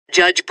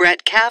Judge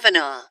Brett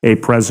Kavanaugh. A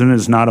president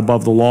is not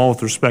above the law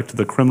with respect to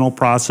the criminal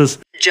process.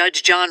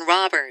 Judge John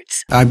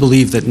Roberts. I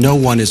believe that no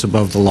one is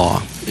above the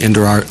law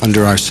under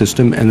our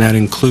system, and that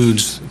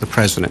includes the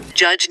president.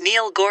 Judge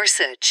Neil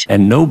Gorsuch.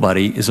 And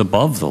nobody is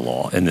above the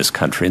law in this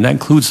country, and that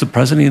includes the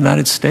President of the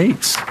United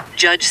States.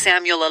 Judge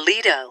Samuel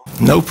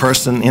Alito. No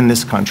person in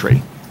this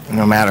country,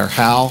 no matter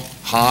how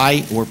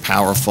high or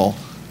powerful,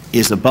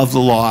 is above the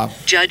law.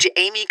 Judge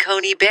Amy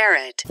Coney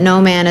Barrett.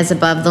 No man is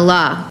above the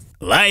law.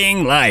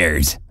 Lying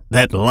liars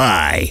that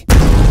lie.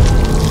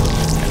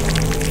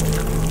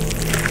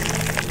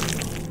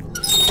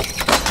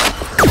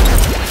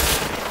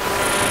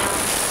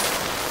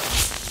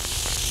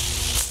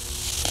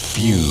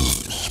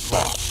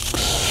 Fusebox.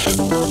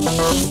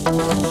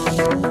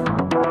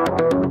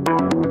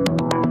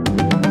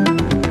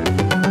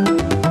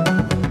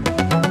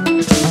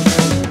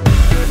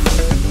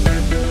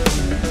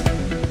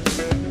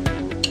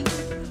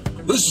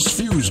 This is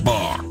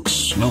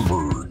Fusebox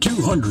number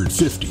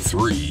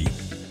 253,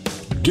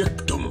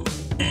 Dictum,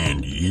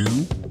 and you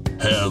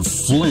have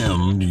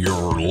flimmed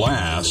your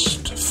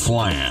last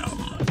flam.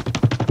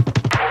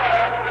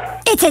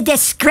 It's a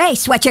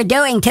disgrace what you're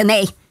doing to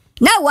me.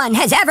 No one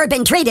has ever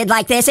been treated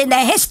like this in the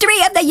history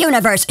of the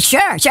universe.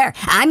 Sure,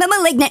 I'm a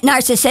malignant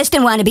narcissist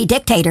and wannabe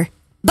dictator.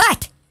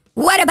 But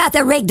what about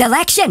the rigged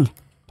election?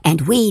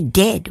 And we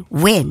did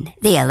win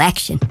the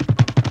election.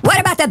 What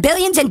about the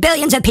billions and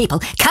billions of people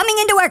coming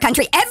into our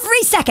country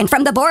every second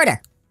from the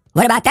border?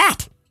 What about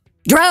that?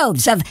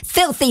 Droves of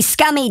filthy,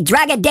 scummy,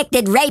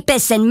 drug-addicted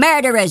rapists and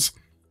murderers.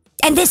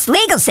 And this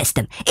legal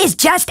system is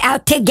just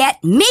out to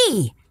get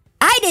me.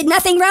 I did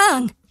nothing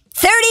wrong.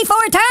 34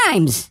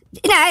 times.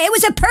 It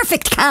was a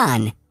perfect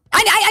con.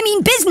 I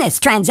mean business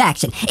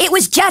transaction. It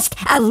was just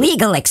a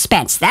legal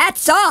expense,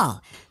 that's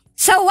all.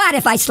 So what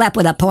if I slept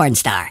with a porn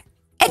star?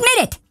 Admit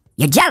it.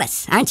 You're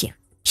jealous, aren't you?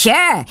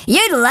 Sure,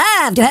 you'd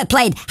love to have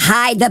played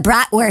hide the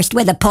bratwurst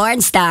with a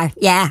porn star,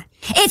 yeah.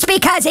 It's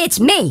because it's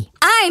me.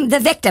 I'm the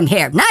victim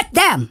here, not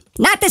them.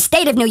 Not the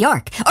state of New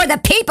York, or the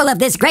people of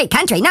this great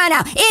country. No,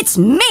 it's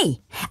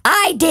me.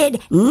 I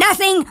did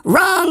nothing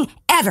wrong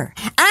ever.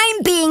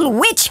 I'm being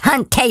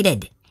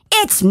witch-hunted.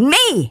 It's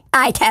me,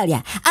 I tell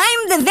ya.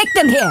 I'm the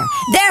victim here.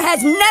 There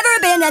has never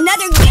been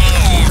another...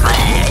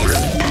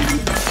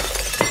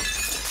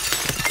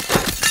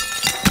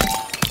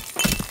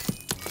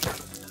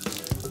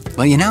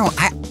 Well, you know,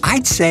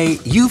 I'd say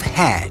you've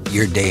had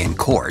your day in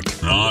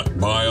court. Not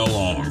by a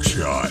long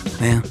shot.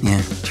 Well,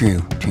 yeah, true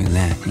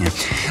that, yeah.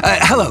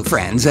 Hello,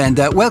 friends, and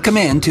welcome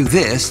in to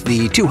this,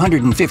 the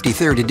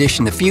 253rd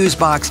edition of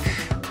Fusebox,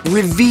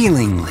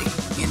 revealingly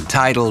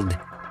entitled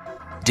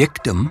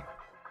Dictum,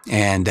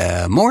 and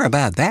more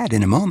about that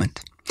in a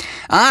moment.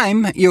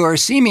 I'm your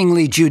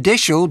seemingly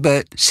judicial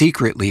but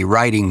secretly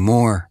writing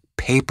more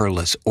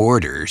paperless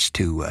orders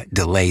to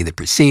delay the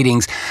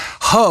proceedings,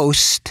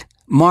 host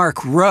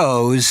Marc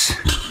Rose,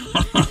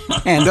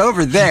 and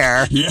over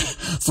there... Yeah,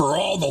 for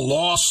all the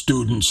law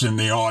students in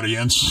the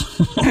audience.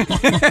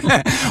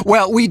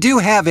 Well, we do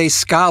have a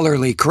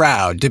scholarly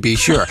crowd, to be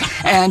sure.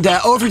 And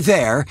over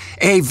there,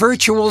 a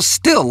virtual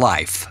still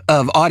life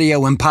of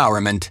audio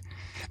empowerment.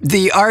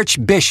 The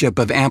Archbishop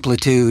of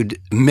Amplitude,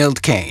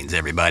 Milt Keynes,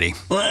 everybody.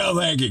 Well,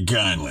 thank you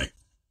kindly.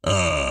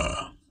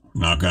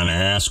 Not gonna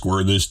ask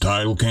where this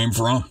title came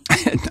from?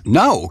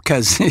 No,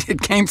 because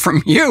it came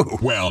from you.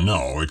 Well,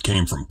 no, it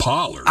came from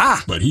Pollard.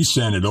 But he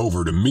sent it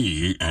over to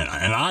me, and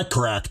I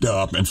cracked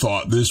up and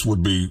thought this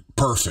would be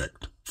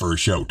perfect for a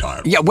show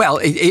title. Yeah, well,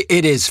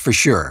 it is for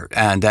sure.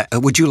 And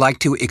would you like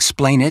to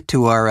explain it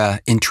to our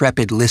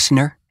intrepid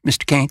listener,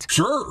 Mr. Keynes?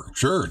 Sure,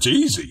 it's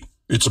easy.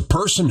 It's a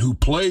person who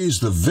plays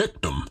the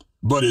victim,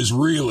 but is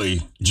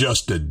really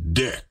just a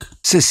dick.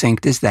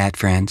 Succinct as that,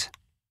 friends.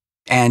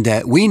 And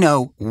we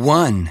know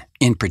one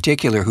in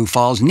particular who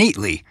falls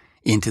neatly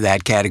into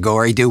that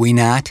category, do we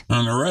not?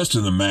 And the rest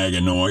of the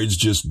maganoids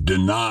just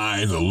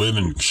deny the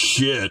living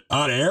shit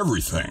out of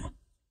everything,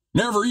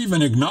 never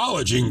even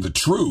acknowledging the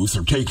truth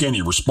or take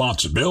any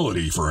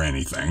responsibility for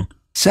anything.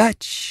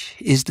 Such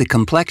is the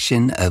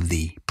complexion of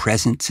the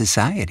present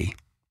society.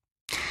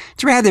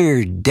 It's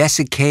rather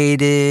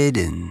desiccated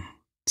and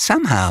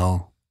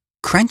somehow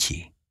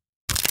crunchy.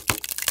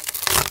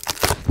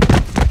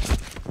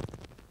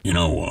 You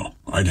know,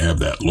 I'd have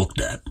that looked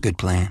at. Good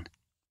plan.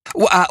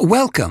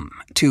 Welcome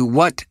to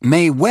what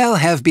may well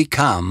have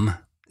become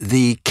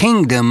the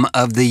Kingdom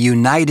of the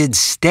United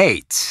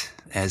States,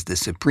 as the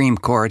Supreme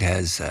Court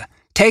has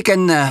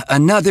taken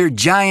another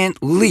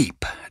giant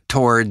leap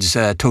towards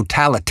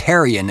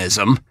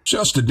totalitarianism.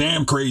 Just the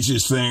damn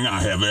craziest thing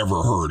I have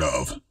ever heard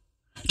of.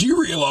 Do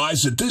you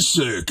realize that this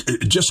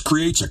just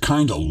creates a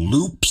kind of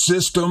loop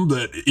system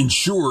that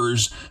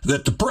ensures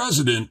that the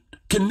president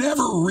can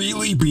never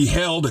really be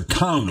held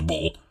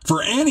accountable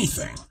for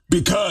anything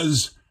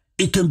because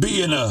it can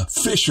be an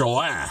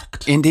official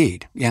act?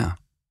 Indeed, yeah.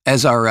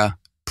 As our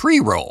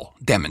pre-roll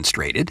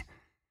demonstrated,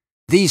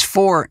 these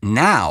four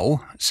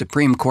now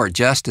Supreme Court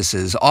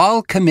justices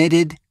all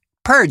committed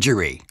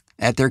perjury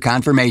at their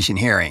confirmation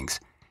hearings,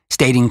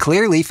 stating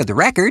clearly for the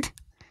record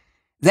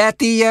that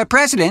the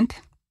president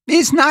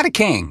is not a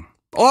king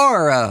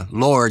or a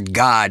Lord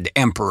God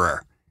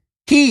Emperor.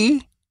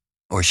 He,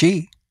 or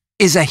she,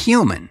 is a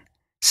human,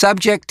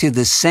 subject to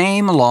the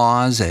same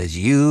laws as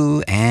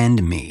you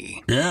and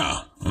me.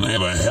 Yeah, and they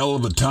have a hell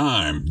of a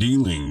time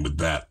dealing with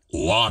that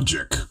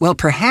logic. Well,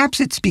 perhaps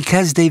it's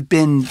because they've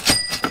been...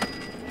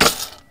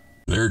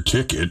 Their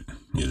ticket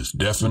is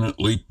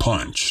definitely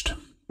punched.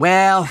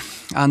 Well,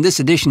 on this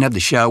edition of the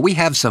show, we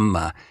have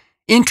some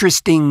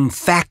interesting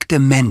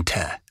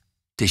factamenta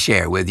to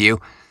share with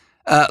you.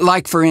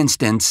 Like, for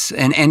instance,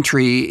 an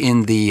entry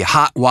in the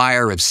Hot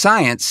Wire of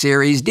Science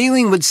series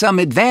dealing with some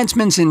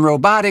advancements in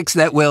robotics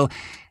that will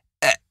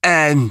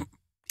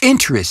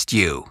interest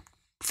you,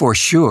 for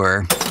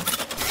sure.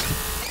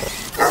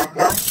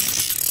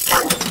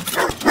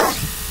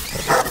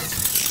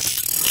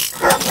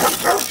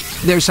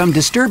 There's some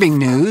disturbing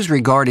news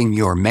regarding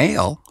your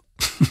mail,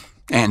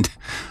 and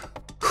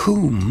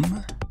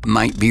whom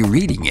might be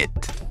reading it.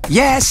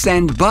 Yes,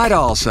 but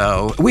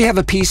also, we have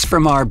a piece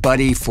from our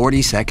buddy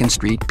 42nd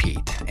Street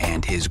Pete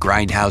and his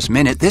Grindhouse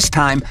Minute, this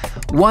time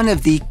one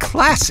of the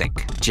classic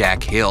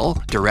Jack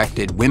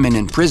Hill-directed women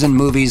in prison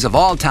movies of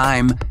all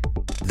time,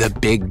 The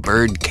Big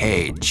Bird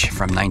Cage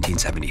from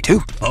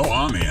 1972. Oh,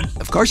 I'm in.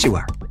 Of course you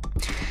are.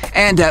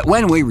 And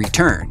when we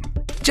return,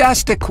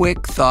 just a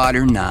quick thought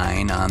or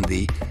nine on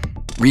the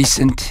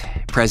recent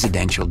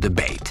presidential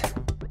debate.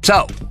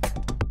 So,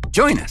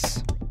 join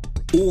us.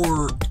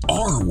 Or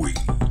are we?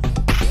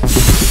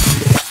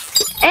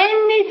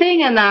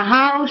 Anything in the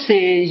house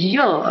is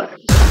yours.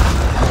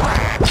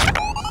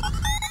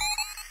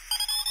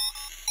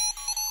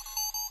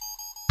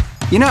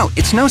 You know,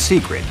 it's no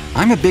secret,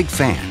 I'm a big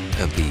fan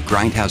of the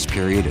Grindhouse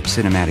period of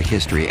cinematic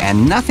history,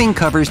 and nothing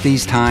covers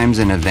these times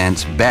and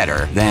events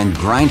better than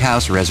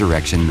Grindhouse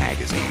Resurrection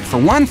magazine.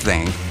 For one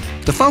thing,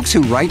 the folks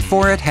who write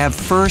for it have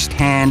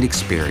first-hand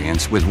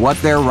experience with what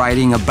they're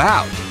writing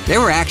about. They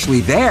were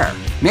actually there,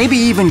 maybe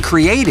even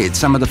created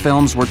some of the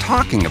films we're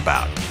talking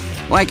about.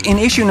 Like in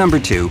issue number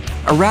 2,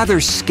 a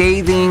rather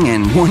scathing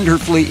and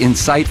wonderfully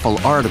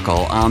insightful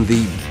article on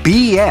the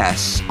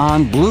BS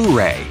on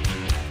Blu-ray.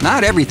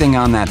 Not everything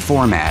on that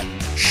format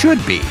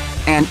should be.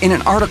 And in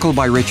an article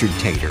by Richard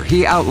Tater,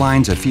 he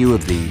outlines a few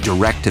of the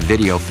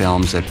direct-to-video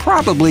films that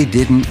probably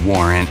didn't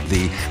warrant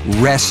the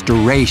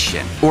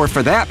restoration, or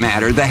for that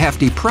matter, the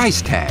hefty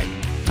price tag.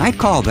 I'd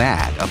call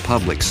that a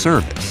public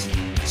service.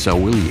 So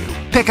will you.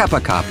 Pick up a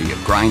copy of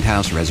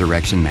Grindhouse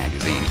Resurrection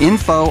magazine.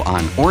 Info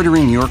on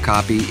ordering your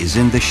copy is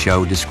in the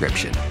show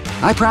description.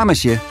 I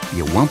promise you,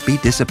 you won't be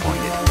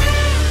disappointed.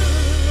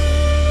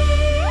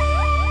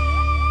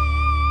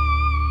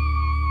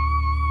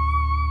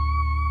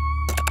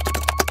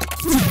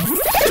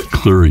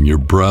 Clearing your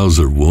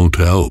browser won't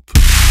help.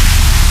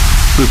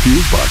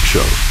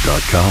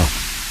 TheFuseboxShow.com.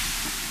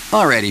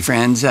 Alrighty,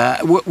 friends,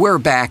 we're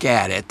back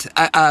at it.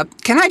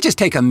 Can I just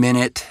take a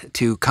minute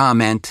to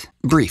comment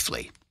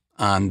briefly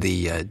on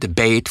the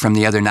debate from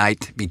the other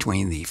night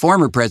between the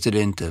former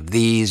president of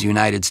these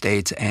United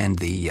States and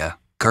the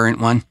current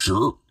one?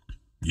 Sure.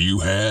 You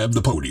have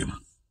the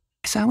podium.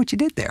 I saw what you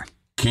did there.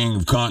 King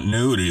of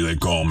continuity, they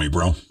call me,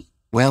 bro.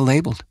 Well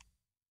labeled.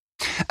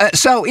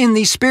 So, in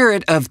the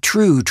spirit of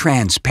true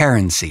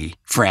transparency,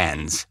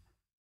 friends,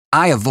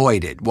 I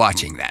avoided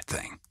watching that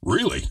thing.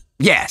 Really?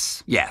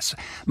 Yes.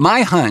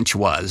 My hunch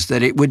was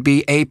that it would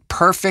be a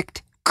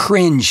perfect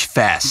cringe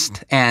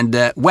fest.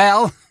 And,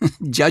 well,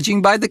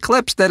 judging by the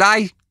clips that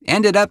I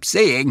ended up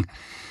seeing,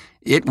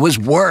 it was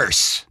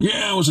worse.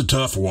 Yeah, it was a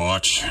tough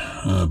watch.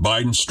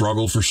 Biden's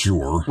struggle for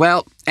sure.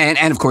 Well,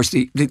 and of course,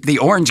 the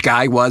orange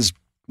guy was,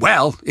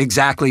 well,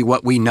 exactly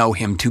what we know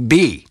him to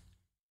be.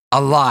 A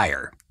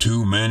liar.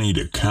 Too many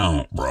to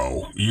count,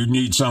 bro. You'd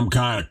need some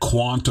kind of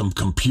quantum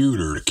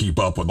computer to keep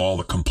up with all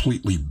the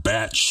completely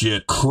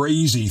batshit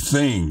crazy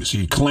things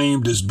he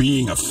claimed as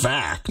being a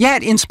fact.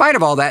 Yet, in spite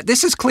of all that,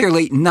 this is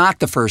clearly not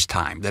the first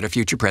time that a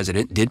future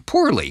president did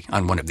poorly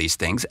on one of these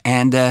things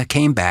and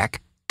came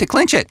back to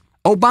clinch it.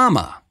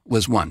 Obama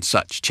was one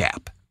such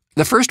chap.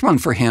 The first one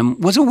for him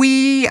was a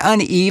wee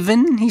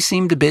uneven. He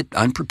seemed a bit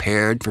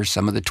unprepared for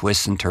some of the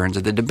twists and turns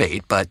of the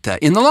debate, but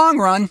in the long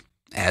run,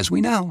 as we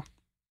know,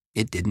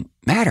 it didn't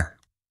matter.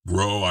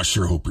 Bro, I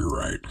sure hope you're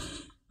right.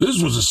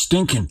 This was a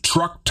stinking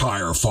truck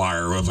tire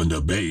fire of a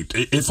debate.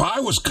 If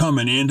I was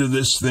coming into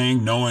this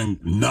thing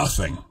knowing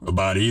nothing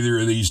about either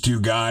of these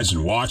two guys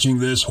and watching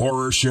this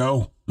horror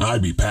show,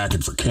 I'd be packing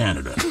for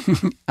Canada.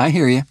 I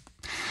hear you.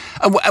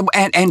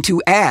 And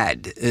to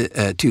add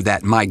to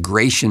that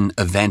migration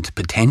event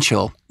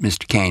potential,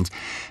 Mr. Keynes,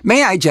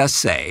 may I just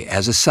say,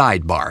 as a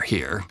sidebar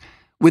here,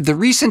 with the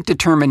recent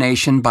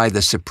determination by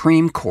the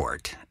Supreme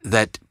Court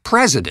that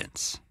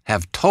presidents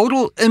have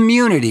total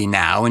immunity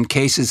now in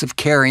cases of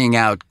carrying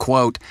out,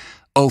 quote,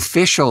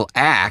 official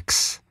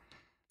acts,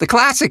 the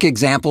classic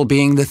example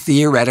being the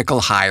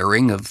theoretical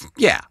hiring of,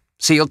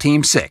 SEAL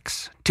Team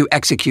 6 to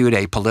execute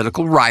a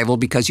political rival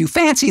because you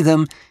fancy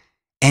them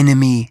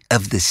enemy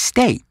of the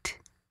state,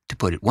 to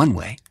put it one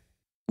way.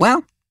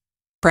 Well,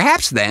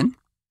 perhaps then,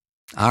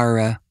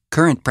 our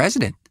current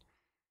president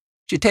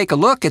should take a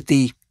look at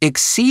the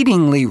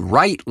exceedingly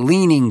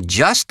right-leaning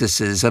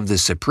justices of the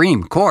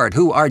Supreme Court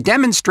who are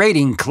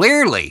demonstrating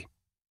clearly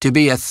to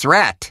be a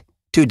threat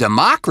to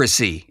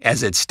democracy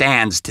as it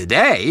stands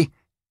today,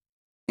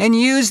 and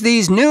use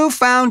these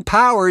newfound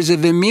powers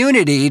of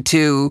immunity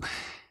to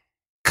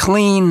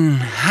clean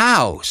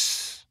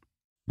house.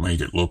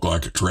 Make it look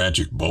like a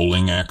tragic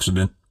bowling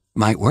accident?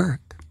 Might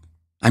work.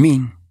 I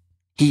mean,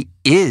 he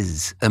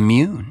is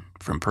immune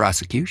from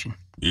prosecution.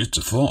 It's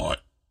a thought.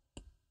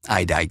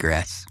 I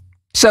digress.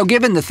 So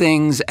given the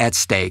things at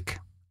stake,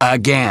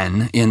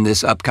 again, in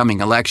this upcoming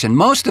election,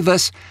 most of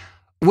us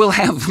will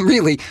have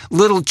really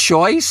little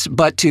choice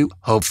but to,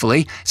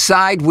 hopefully,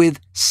 side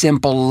with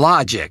simple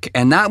logic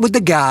and not with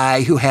the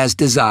guy who has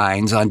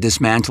designs on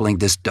dismantling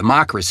this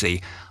democracy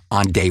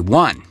on day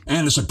one.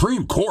 And the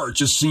Supreme Court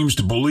just seems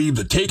to believe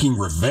that taking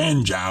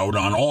revenge out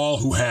on all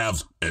who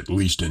have, at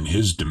least in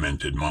his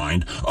demented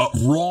mind,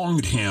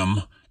 wronged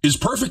him is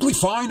perfectly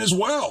fine as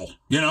well.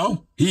 You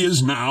know, he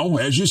is now,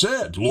 as you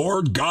said,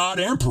 Lord God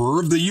Emperor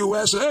of the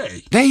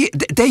USA.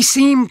 They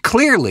seem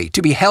clearly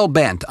to be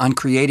hell-bent on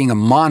creating a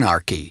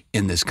monarchy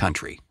in this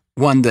country.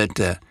 One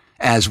that,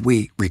 as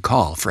we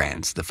recall,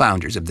 friends, the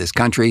founders of this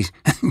country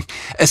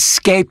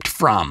escaped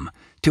from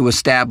to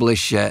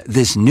establish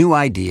this new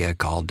idea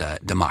called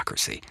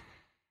democracy.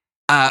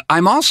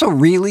 I'm also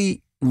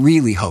really,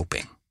 really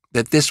hoping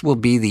that this will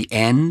be the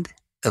end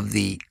of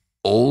the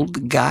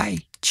old guy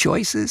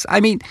choices. I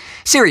mean,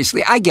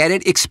 seriously, I get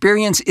it.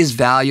 Experience is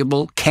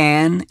valuable,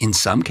 can, in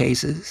some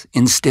cases,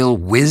 instill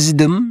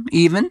wisdom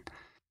even.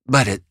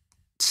 But at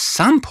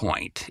some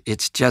point,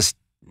 it's just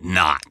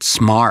not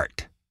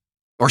smart.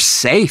 Or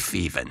safe,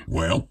 even.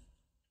 Well,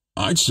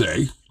 I'd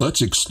say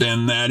let's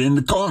extend that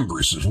into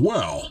Congress as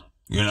well.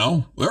 You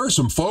know, there are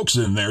some folks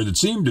in there that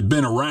seem to have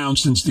been around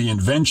since the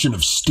invention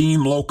of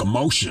steam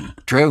locomotion.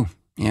 True,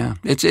 yeah.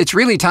 It's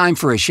really time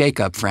for a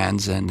shakeup,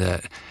 friends,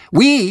 and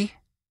we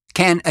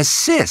can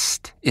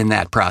assist in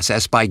that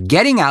process by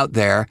getting out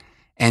there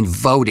and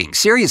voting.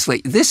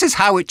 Seriously, this is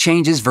how it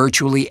changes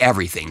virtually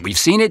everything. We've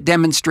seen it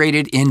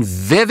demonstrated in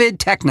vivid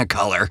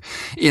technicolor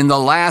in the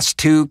last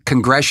 2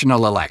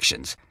 congressional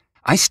elections.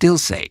 I still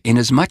say,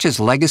 inasmuch as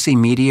legacy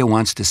media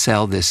wants to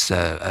sell this,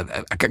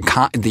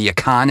 the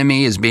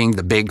economy as being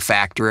the big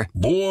factor.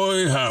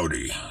 Boy,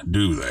 howdy,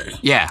 do they.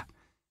 Yeah,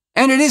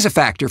 and it is a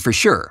factor for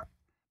sure.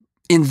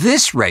 In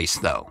this race,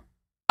 though,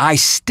 I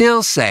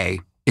still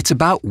say it's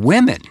about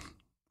women.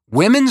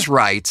 Women's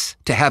rights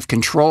to have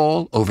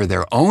control over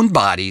their own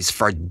bodies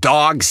for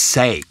dog's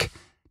sake.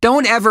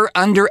 Don't ever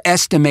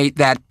underestimate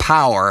that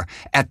power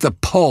at the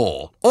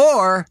poll,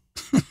 or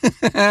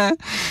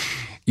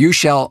you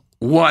shall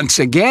once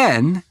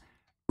again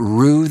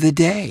rue the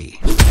day.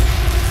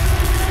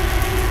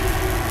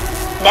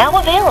 Now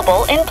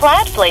available in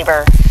plaid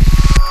flavor.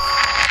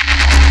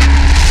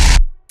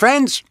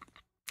 Friends,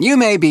 you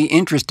may be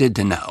interested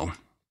to know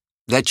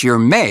that your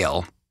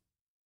mail,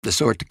 the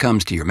sort that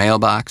comes to your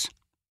mailbox,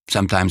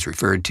 sometimes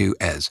referred to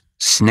as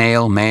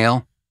snail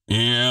mail.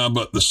 Yeah,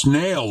 but the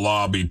snail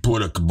lobby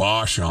put a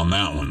kibosh on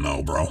that one,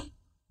 though, bro.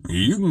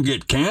 You can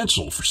get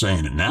canceled for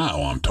saying it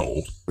now, I'm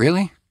told.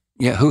 Really?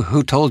 Yeah,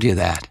 who told you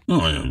that?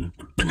 Oh,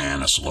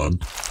 banana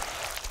slug.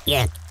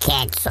 You're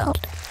canceled.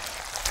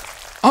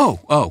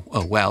 Well,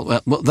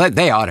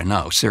 they ought to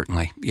know,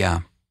 certainly,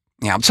 yeah.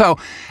 Yeah, so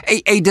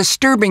a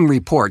disturbing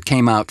report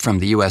came out from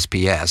the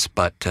USPS,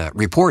 but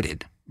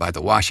reported by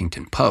the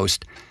Washington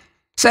Post,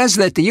 says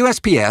that the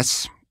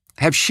USPS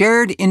have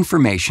shared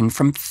information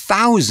from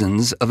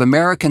thousands of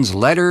Americans'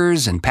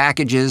 letters and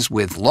packages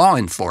with law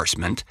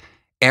enforcement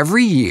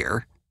every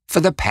year for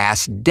the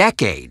past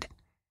decade,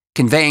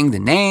 conveying the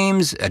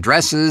names,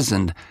 addresses,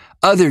 and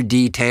other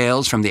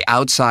details from the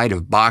outside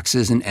of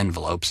boxes and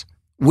envelopes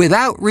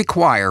without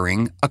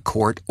requiring a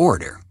court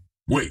order.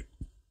 Wait,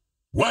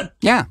 what?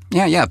 Yeah.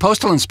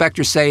 Postal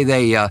inspectors say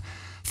they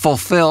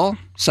fulfill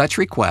such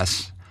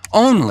requests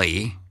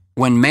only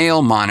when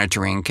mail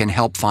monitoring can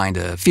help find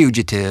a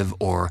fugitive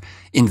or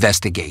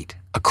investigate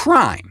a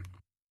crime.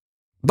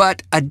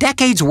 But a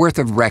decade's worth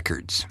of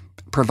records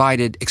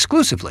provided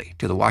exclusively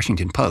to the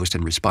Washington Post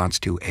in response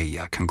to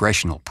a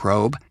congressional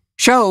probe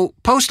show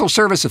Postal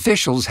Service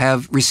officials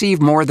have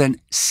received more than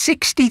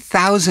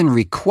 60,000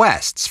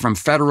 requests from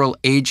federal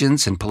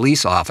agents and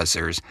police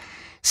officers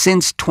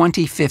since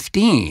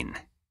 2015,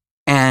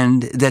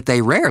 and that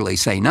they rarely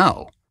say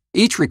no.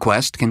 Each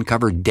request can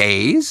cover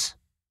days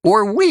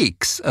or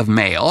weeks of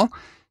mail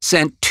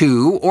sent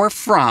to or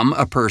from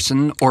a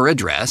person or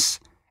address,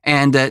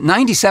 and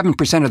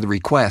 97% of the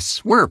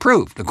requests were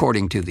approved,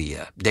 according to the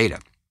data.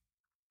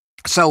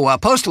 So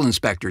postal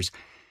inspectors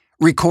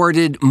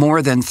recorded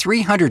more than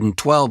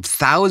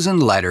 312,000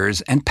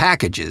 letters and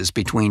packages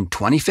between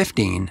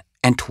 2015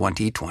 and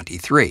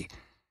 2023.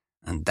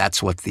 And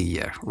that's what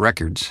the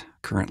records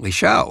currently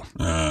show.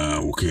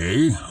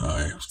 Okay,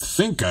 I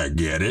think I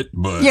get it,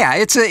 but... Yeah,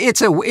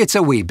 it's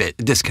a wee bit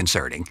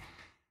disconcerting.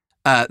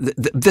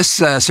 This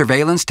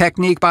surveillance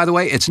technique, by the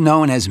way, it's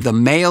known as the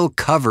Mail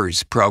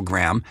Covers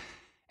Program,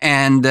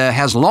 and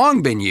has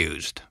long been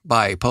used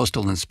by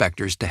postal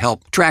inspectors to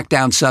help track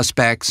down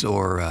suspects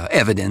or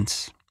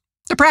evidence.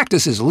 The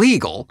practice is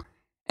legal,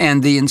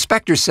 and the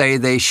inspectors say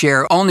they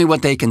share only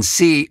what they can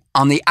see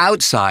on the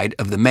outside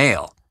of the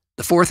mail.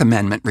 The Fourth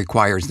Amendment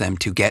requires them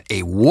to get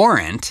a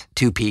warrant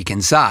to peek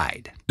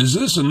inside. Is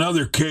this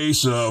another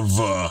case of,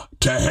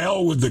 to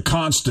hell with the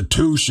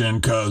Constitution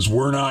because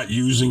we're not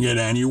using it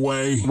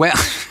anyway? Well,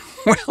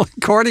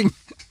 according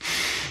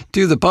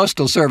to the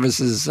Postal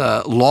Service's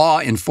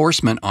law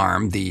enforcement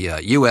arm, the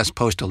U.S.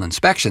 Postal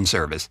Inspection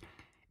Service,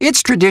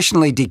 it's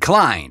traditionally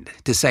declined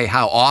to say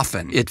how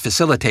often it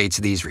facilitates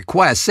these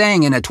requests,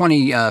 saying in a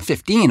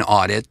 2015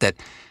 audit that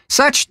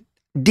such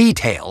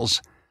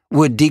details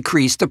would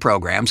decrease the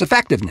program's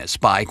effectiveness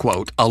by,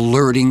 quote,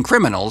 alerting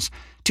criminals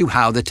to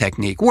how the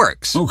technique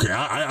works. Okay,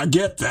 I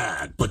get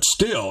that, but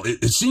still,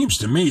 it seems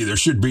to me there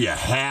should be a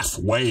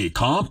halfway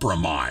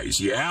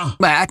compromise, yeah?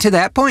 To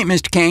that point,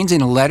 Mr. Keynes,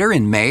 in a letter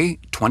in May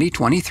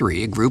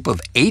 2023, a group of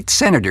 8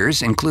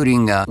 senators,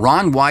 including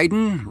Ron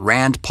Wyden,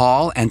 Rand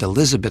Paul, and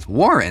Elizabeth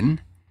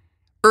Warren,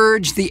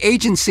 urged the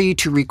agency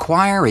to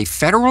require a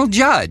federal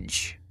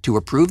judge to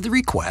approve the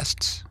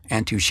requests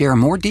and to share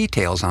more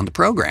details on the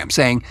program,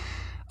 saying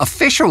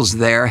officials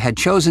there had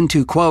chosen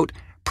to, quote,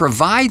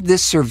 provide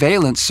this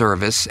surveillance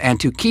service and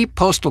to keep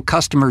postal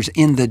customers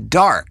in the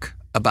dark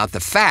about the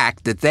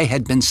fact that they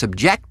had been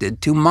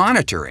subjected to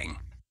monitoring.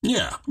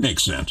 Yeah,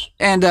 makes sense.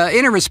 And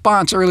in a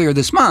response earlier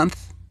this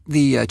month,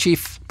 the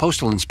Chief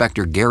Postal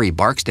Inspector Gary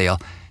Barksdale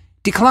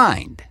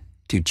declined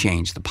to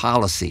change the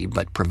policy,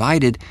 but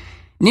provided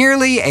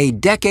nearly a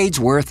decade's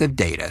worth of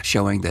data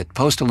showing that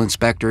postal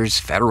inspectors,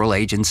 federal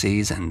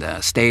agencies, and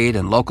state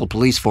and local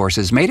police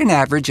forces made an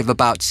average of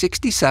about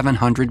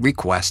 6,700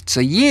 requests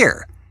a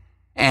year,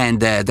 and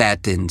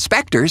that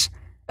inspectors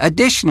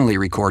additionally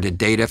recorded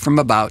data from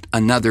about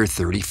another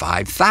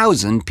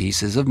 35,000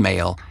 pieces of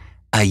mail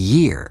a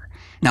year.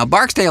 Now,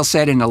 Barksdale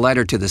said in a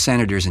letter to the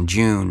senators in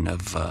June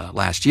of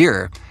last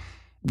year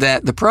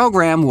that the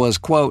program was,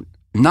 quote,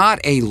 not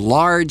a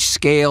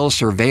large-scale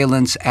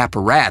surveillance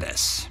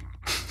apparatus,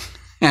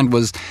 and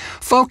was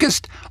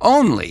focused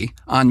only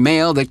on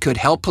mail that could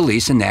help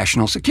police and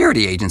national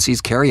security agencies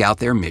carry out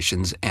their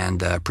missions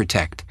and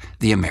protect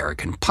the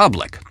American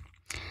public.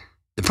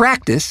 The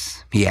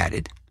practice, he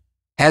added,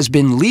 has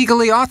been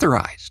legally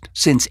authorized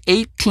since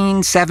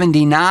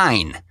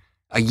 1879,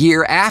 a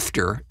year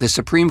after the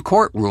Supreme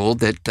Court ruled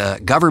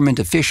that government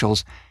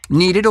officials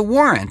needed a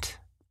warrant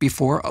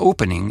before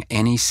opening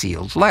any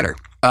sealed letter.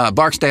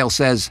 Barksdale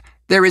says,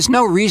 there is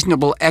no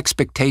reasonable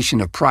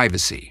expectation of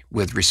privacy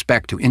with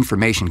respect to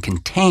information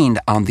contained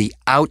on the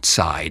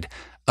outside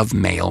of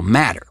mail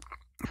matter.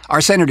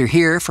 Our senator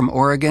here from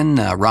Oregon,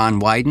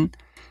 Ron Wyden,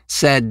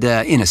 said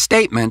in a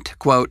statement,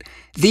 quote,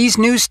 these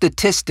new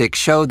statistics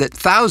show that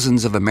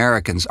thousands of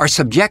Americans are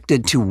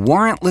subjected to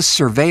warrantless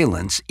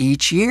surveillance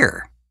each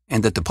year,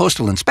 and that the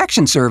Postal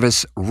Inspection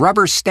Service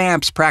rubber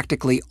stamps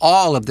practically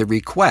all of the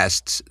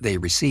requests they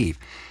receive.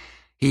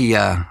 He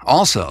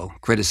also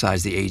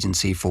criticized the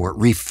agency for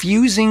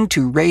refusing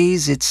to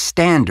raise its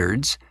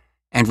standards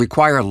and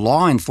require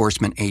law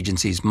enforcement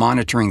agencies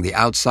monitoring the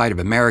outside of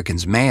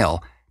Americans'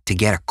 mail to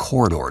get a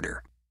court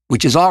order,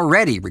 which is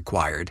already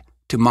required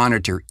to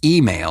monitor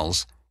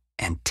emails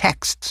and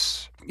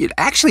texts.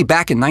 Actually,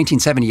 back in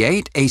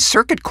 1978, a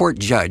circuit court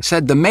judge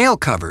said the mail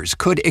covers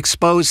could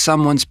expose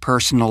someone's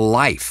personal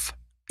life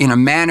in a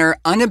manner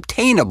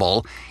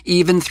unobtainable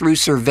even through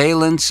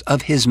surveillance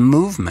of his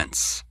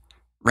movements,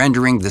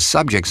 rendering the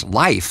subject's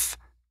life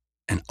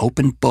an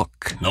open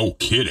book. No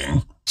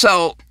kidding.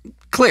 So,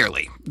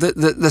 clearly,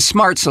 the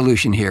smart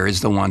solution here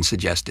is the one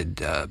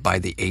suggested by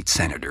the 8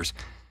 senators.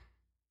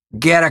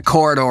 Get a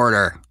court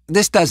order.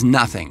 This does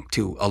nothing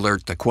to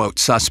alert the, quote,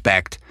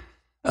 suspect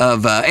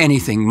of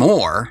anything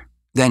more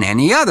than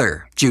any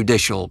other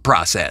judicial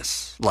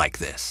process like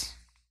this.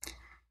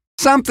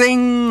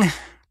 Something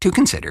to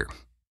consider.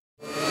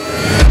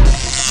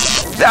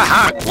 The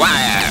hot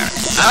wire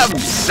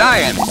of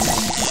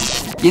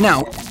science. You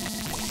know,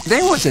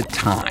 there was a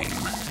time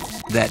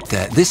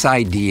that this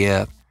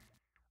idea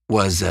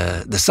was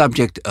the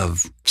subject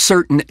of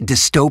certain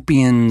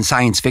dystopian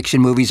science fiction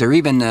movies, or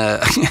even,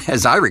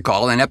 as I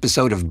recall, an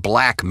episode of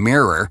Black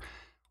Mirror,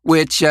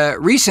 which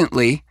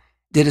recently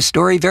did a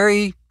story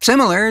very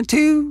similar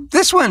to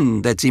this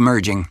one that's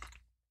emerging.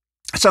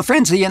 So,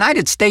 friends, the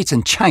United States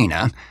and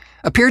China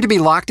appear to be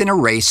locked in a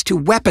race to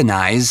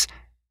weaponize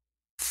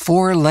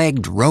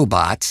 4-legged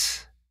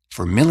robots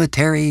for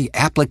military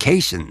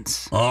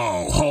applications.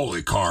 Oh,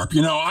 holy carp.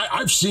 You know,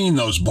 I've seen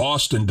those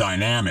Boston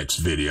Dynamics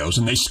videos,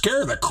 and they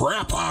scare the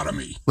crap out of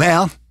me.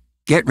 Well,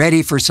 get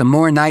ready for some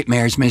more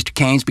nightmares, Mr.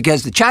 Keynes,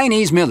 because the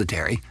Chinese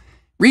military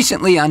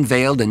recently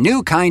unveiled a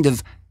new kind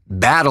of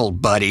battle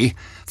buddy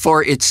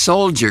for its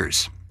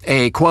soldiers.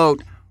 A,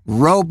 quote,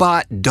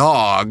 robot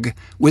dog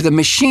with a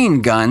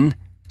machine gun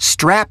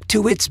strapped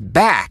to its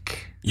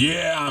back.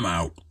 Yeah, I'm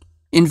out.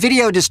 In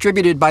video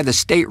distributed by the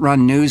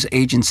state-run news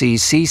agency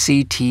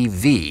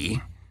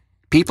CCTV,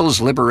 People's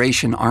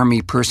Liberation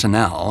Army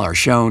personnel are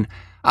shown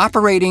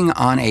operating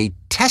on a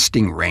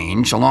testing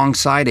range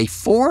alongside a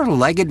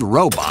four-legged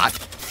robot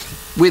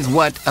with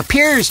what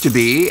appears to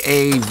be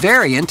a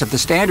variant of the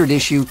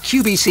standard-issue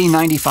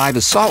QBC-95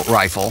 assault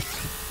rifle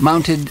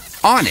mounted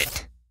on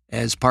it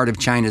as part of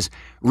China's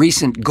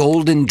recent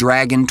Golden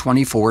Dragon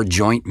 24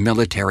 joint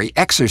military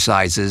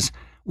exercises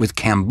with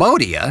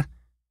Cambodia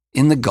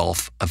in the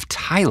Gulf of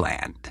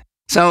Thailand.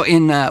 So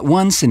in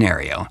one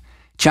scenario,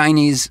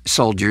 Chinese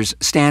soldiers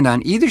stand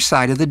on either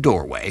side of the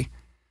doorway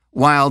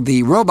while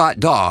the robot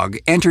dog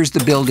enters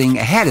the building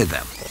ahead of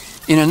them.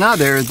 In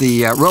another,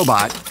 the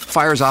robot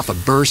fires off a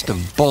burst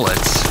of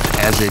bullets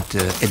as it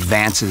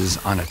advances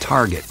on a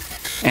target.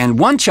 And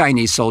one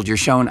Chinese soldier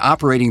shown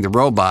operating the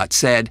robot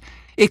said,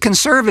 "It can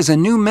serve as a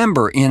new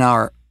member in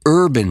our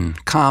urban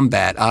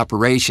combat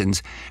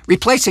operations,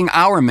 replacing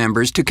our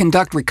members to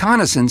conduct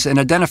reconnaissance and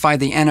identify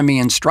the enemy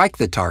and strike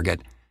the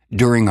target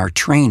during our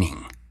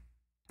training."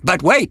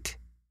 But wait,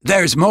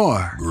 there's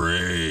more.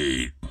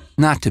 Great.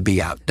 Not to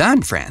be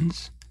outdone,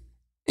 friends.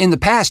 In the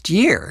past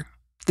year,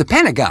 the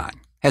Pentagon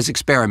has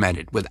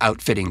experimented with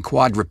outfitting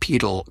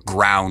quadrupedal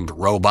ground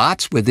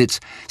robots with its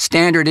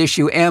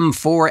standard-issue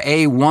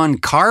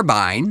M4A1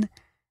 carbine,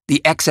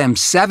 the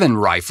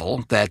XM7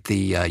 rifle that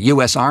the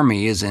U.S.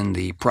 Army is in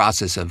the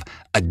process of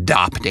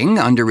adopting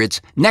under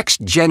its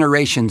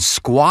next-generation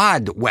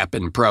squad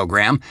weapon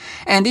program,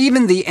 and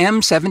even the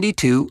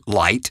M72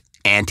 light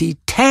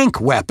anti-tank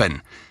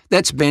weapon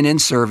that's been in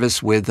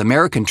service with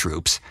American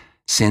troops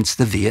since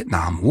the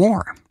Vietnam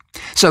War.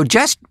 So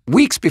just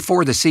weeks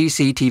before the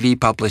CCTV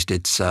published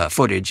its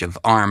footage of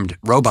armed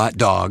robot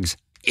dogs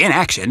in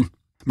action,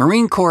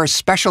 Marine Corps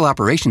Special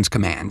Operations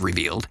Command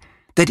revealed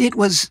that it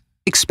was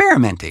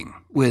experimenting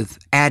with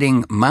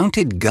adding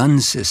mounted gun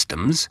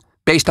systems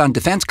based on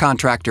defense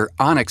contractor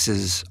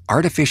Onyx's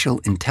artificial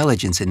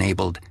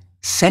intelligence-enabled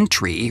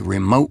Sentry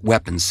remote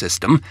weapons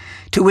system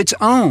to its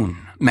own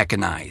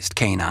mechanized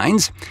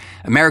canines.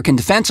 American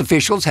defense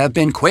officials have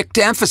been quick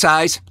to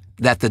emphasize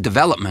that the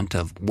development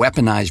of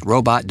weaponized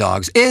robot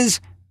dogs is,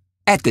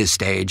 at this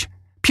stage,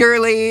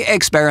 purely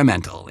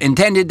experimental,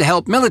 intended to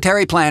help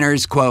military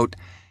planners, quote,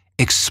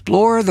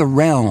 explore the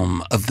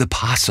realm of the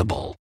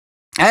possible.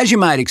 As you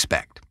might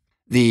expect,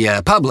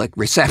 the public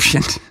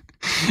reception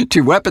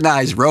to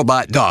weaponized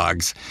robot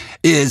dogs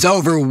is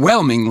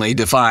overwhelmingly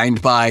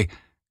defined by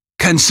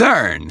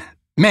concern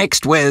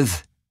mixed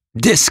with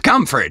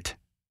discomfort,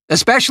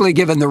 especially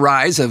given the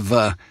rise of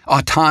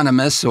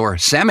autonomous or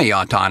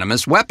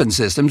semi-autonomous weapon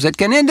systems that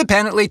can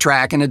independently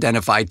track and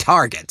identify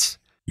targets.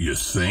 You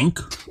think?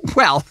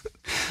 Well,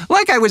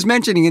 like I was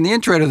mentioning in the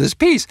intro to this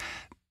piece,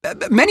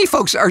 many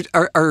folks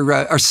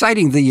are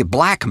citing the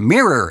Black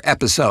Mirror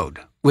episode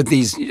with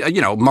these,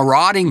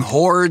 marauding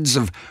hordes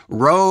of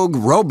rogue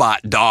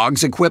robot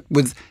dogs equipped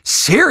with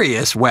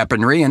serious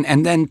weaponry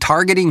and then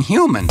targeting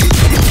humans.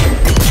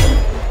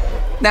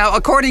 Now,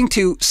 according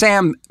to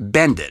Sam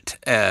Bendit,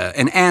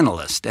 an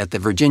analyst at the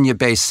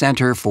Virginia-based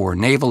Center for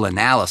Naval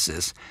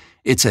Analysis,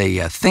 it's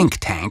a think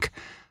tank,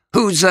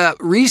 whose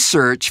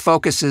research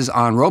focuses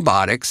on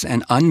robotics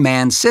and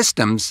unmanned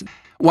systems,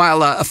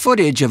 while a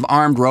footage of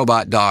armed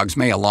robot dogs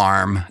may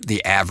alarm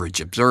the average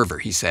observer,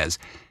 he says.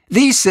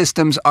 These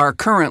systems are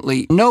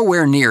currently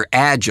nowhere near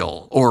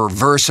agile or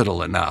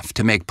versatile enough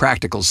to make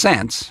practical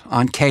sense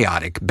on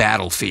chaotic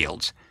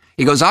battlefields.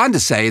 He goes on to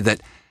say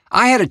that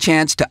I had a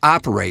chance to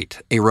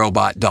operate a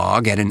robot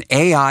dog at an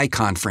AI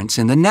conference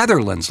in the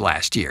Netherlands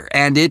last year,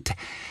 and it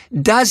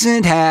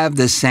doesn't have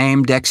the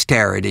same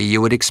dexterity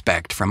you would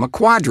expect from a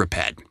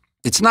quadruped.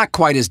 It's not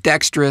quite as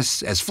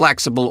dexterous, as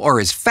flexible, or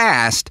as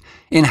fast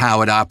in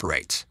how it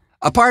operates.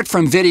 Apart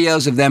from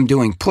videos of them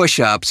doing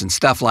push-ups and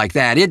stuff like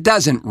that, it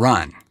doesn't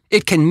run.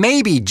 It can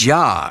maybe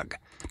jog,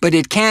 but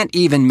it can't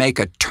even make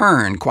a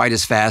turn quite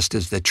as fast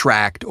as the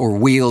tracked or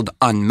wheeled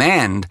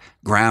unmanned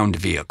ground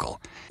vehicle.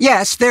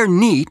 Yes, they're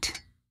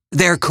neat.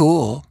 They're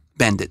cool,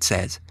 Bendit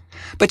says.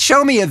 But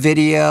show me a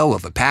video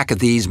of a pack of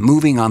these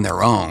moving on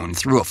their own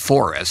through a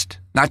forest,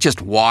 not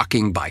just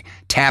walking by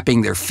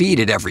tapping their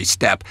feet at every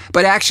step,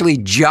 but actually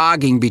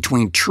jogging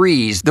between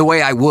trees the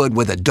way I would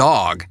with a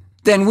dog.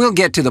 Then we'll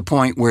get to the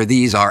point where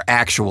these are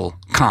actual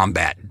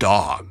combat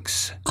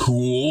dogs.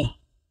 Cool.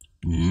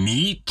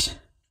 Neat.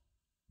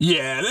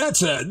 Yeah,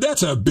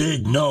 that's a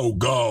big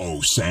no-go,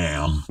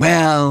 Sam.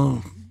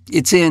 Well,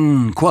 it's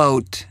in,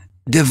 quote,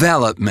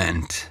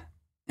 development,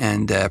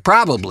 and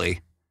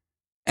probably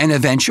an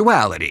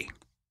eventuality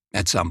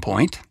at some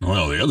point.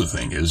 Well, the other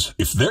thing is,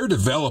 if they're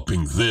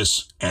developing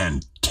this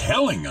and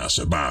telling us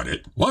about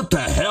it, what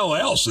the hell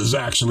else is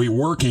actually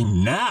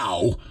working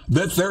now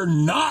that they're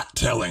not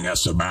telling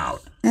us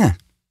about?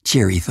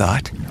 Cheery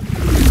thought.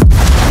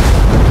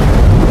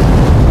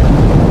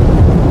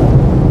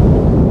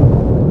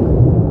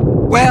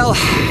 Well,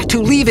 to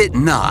leave it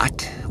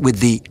not with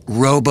the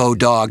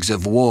robo-dogs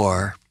of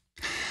war,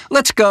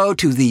 let's go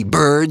to the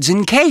birds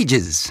in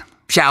cages,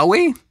 shall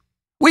we?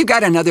 We've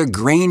got another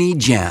grainy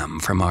gem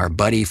from our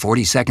buddy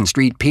 42nd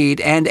Street Pete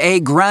and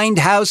a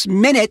Grindhouse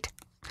Minute.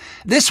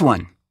 This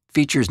one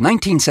features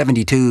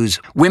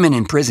 1972's Women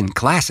in Prison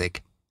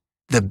classic,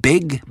 The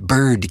Big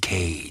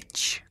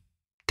Birdcage.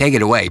 Take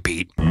it away,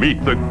 Pete.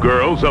 Meet the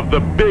girls of the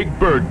Big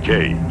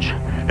Birdcage,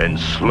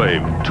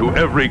 enslaved to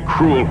every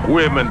cruel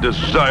whim and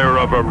desire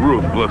of a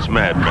ruthless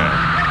madman,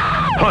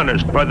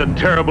 punished by the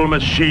terrible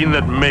machine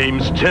that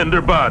maims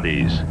tender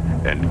bodies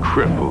and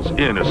cripples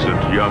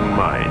innocent young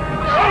minds.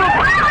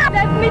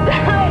 Let me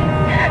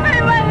die!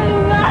 I'm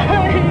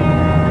alive!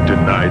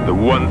 Denied the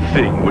one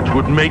thing which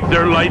would make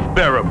their life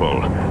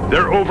bearable,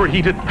 their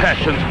overheated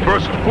passions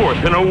burst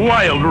forth in a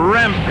wild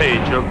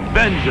rampage of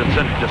vengeance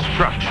and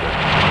destruction.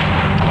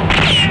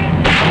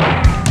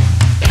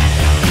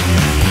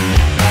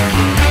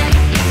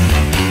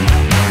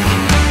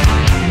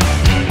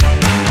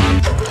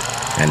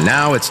 And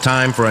now it's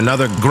time for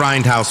another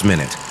Grindhouse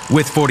Minute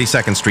with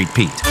 42nd Street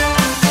Pete.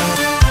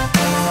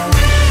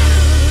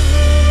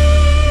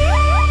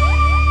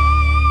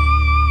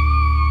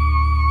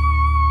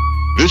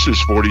 This is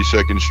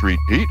 42nd Street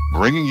Pete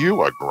bringing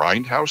you a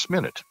Grindhouse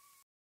Minute.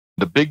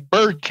 The Big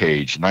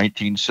Birdcage,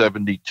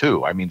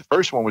 1972. I mean, the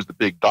first one was The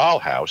Big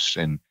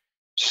Dollhouse, and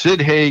Sid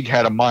Haig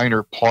had a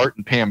minor part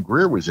and Pam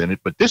Grier was in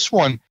it. But this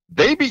one,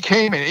 they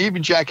became, and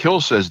even Jack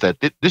Hill says that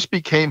this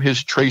became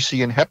his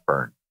Tracy and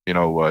Hepburn,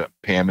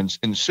 Pam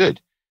and Sid.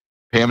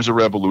 Pam's a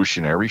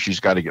revolutionary. She's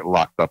got to get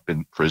locked up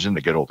in prison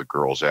to get all the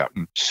girls out.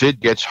 And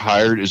Sid gets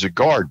hired as a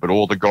guard, but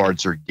all the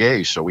guards are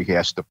gay, so he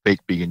has to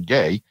fake being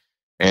gay.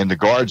 And the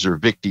guards are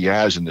Vic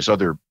Diaz and this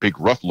other big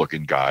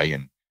rough-looking guy,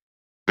 and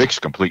Vic's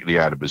completely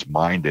out of his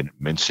mind and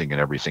mincing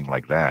and everything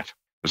like that.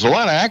 There's a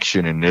lot of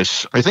action in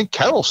this. I think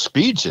Carol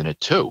Speed's in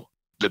it, too.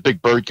 The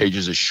Big Birdcage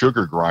is a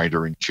sugar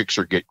grinder, and chicks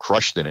get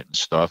crushed in it and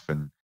stuff.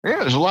 And, yeah,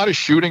 there's a lot of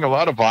shooting, a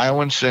lot of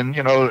violence, and,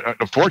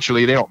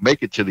 unfortunately, they don't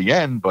make it to the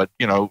end, but,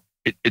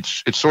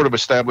 it's sort of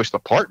established a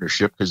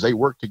partnership because they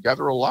work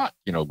together a lot,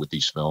 with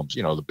these films.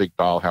 The Big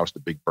Dollhouse, the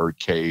Big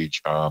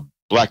Birdcage,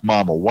 Black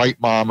Mama, White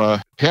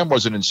Mama. Pam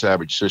wasn't in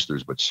Savage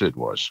Sisters, but Sid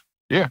was.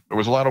 Yeah, there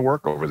was a lot of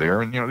work over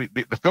there, and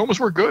the films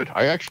were good.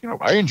 I actually,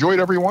 I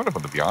enjoyed every one of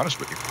them, to be honest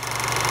with you.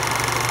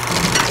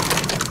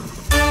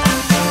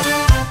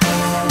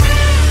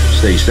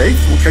 Stay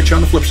safe. We'll catch you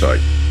on the flip side.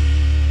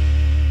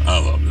 I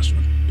love this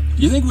one.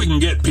 You think we can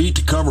get Pete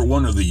to cover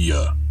one of the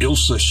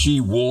Ilsa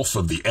She-Wolf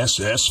of the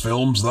SS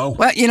films, though?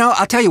 Well,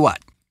 I'll tell you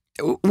what.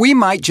 We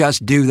might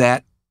just do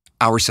that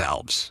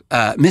ourselves.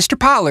 Mr.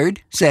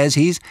 Pollard says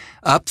he's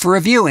up for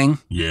a viewing.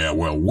 Yeah,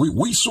 well,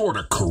 we sort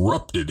of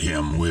corrupted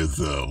him with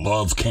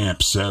Love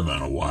Camp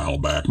 7 a while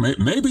back.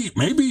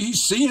 Maybe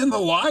he's seeing the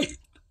light.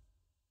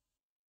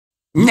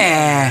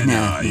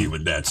 Nah.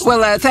 Even that's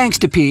well, thanks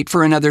to Pete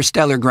for another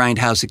stellar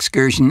Grindhouse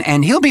excursion,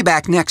 and he'll be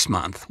back next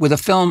month with a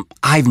film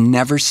I've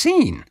never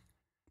seen,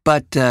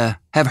 but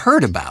have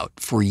heard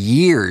about for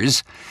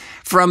years.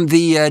 From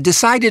the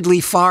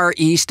decidedly far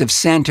east of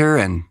Center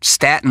and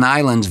Staten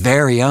Island's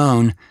very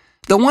own,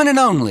 the one and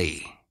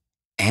only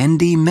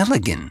Andy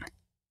Milligan.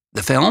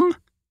 The film?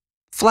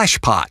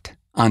 Fleshpot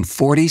on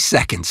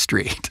 42nd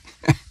Street.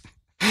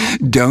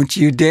 Don't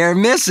you dare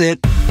miss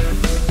it.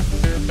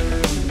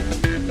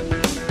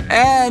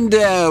 And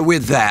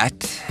with that,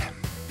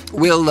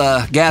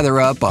 we'll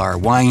gather up our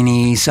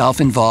whiny,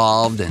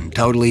 self-involved, and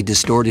totally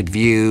distorted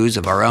views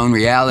of our own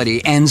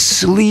reality and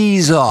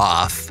sleaze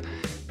off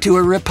to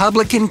a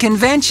Republican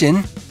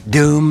convention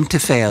doomed to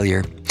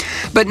failure.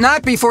 But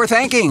not before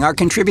thanking our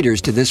contributors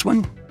to this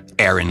one,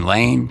 Aaron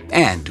Lane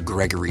and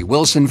Gregory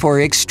Wilson,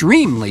 for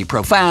extremely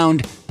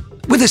profound,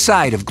 with a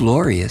side of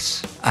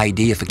glorious,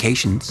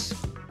 ideifications.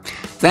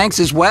 Thanks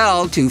as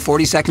well to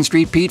 42nd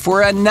Street Pete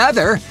for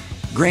another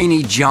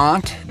grainy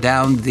jaunt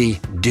down the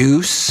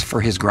deuce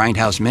for his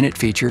Grindhouse Minute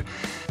feature.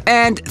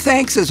 And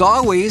thanks as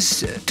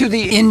always to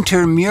the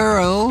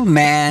intramural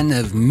man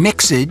of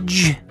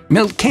mixage,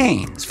 Milt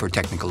Keynes, for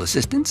technical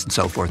assistance and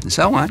so forth and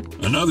so on.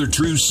 Another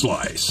true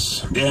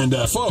slice. And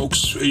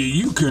folks,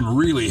 you can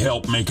really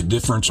help make a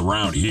difference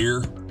around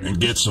here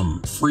and get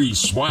some free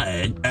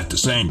swag at the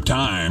same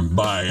time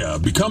by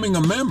becoming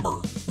a member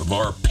of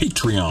our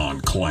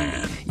Patreon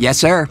clan. Yes,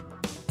 sir.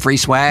 Free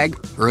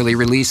swag, early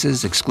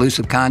releases,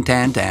 exclusive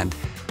content, and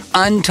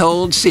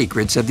untold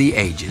secrets of the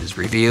ages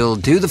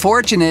revealed to the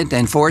fortunate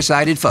and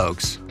foresighted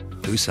folks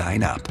who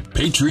sign up.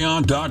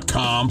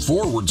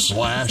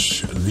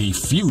 Patreon.com/The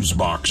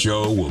Fusebox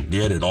Show will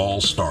get it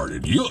all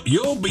started.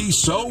 You'll be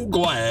so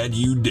glad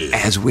you did.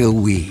 As will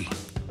we.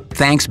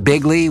 Thanks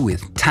bigly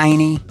with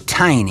tiny,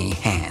 tiny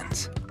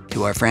hands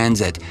to our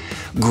friends at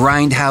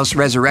Grindhouse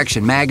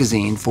Resurrection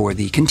Magazine for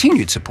the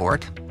continued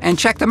support, and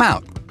check them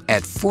out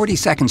at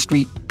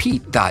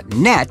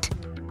 42ndstreetpete.net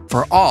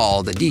for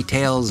all the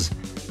details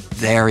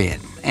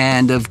therein.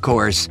 And, of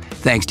course,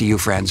 thanks to you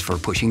friends for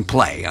pushing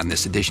play on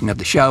this edition of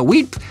the show.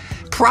 We'd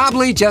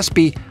probably just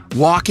be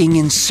walking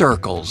in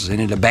circles in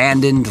an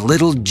abandoned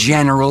little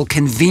general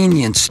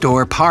convenience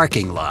store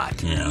parking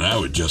lot. Yeah, that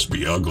would just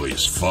be ugly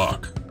as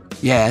fuck.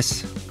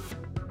 Yes.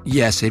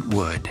 Yes, it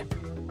would.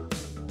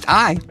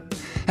 I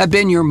have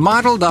been your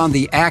modeled on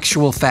the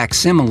actual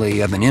facsimile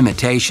of an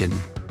imitation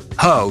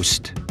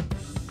host,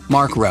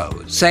 Marc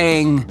Rose,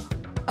 saying,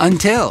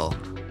 until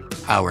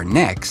our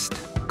next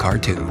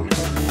cartoon.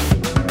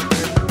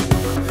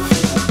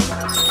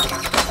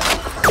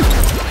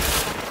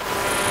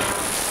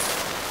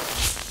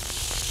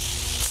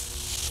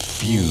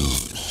 Fuse.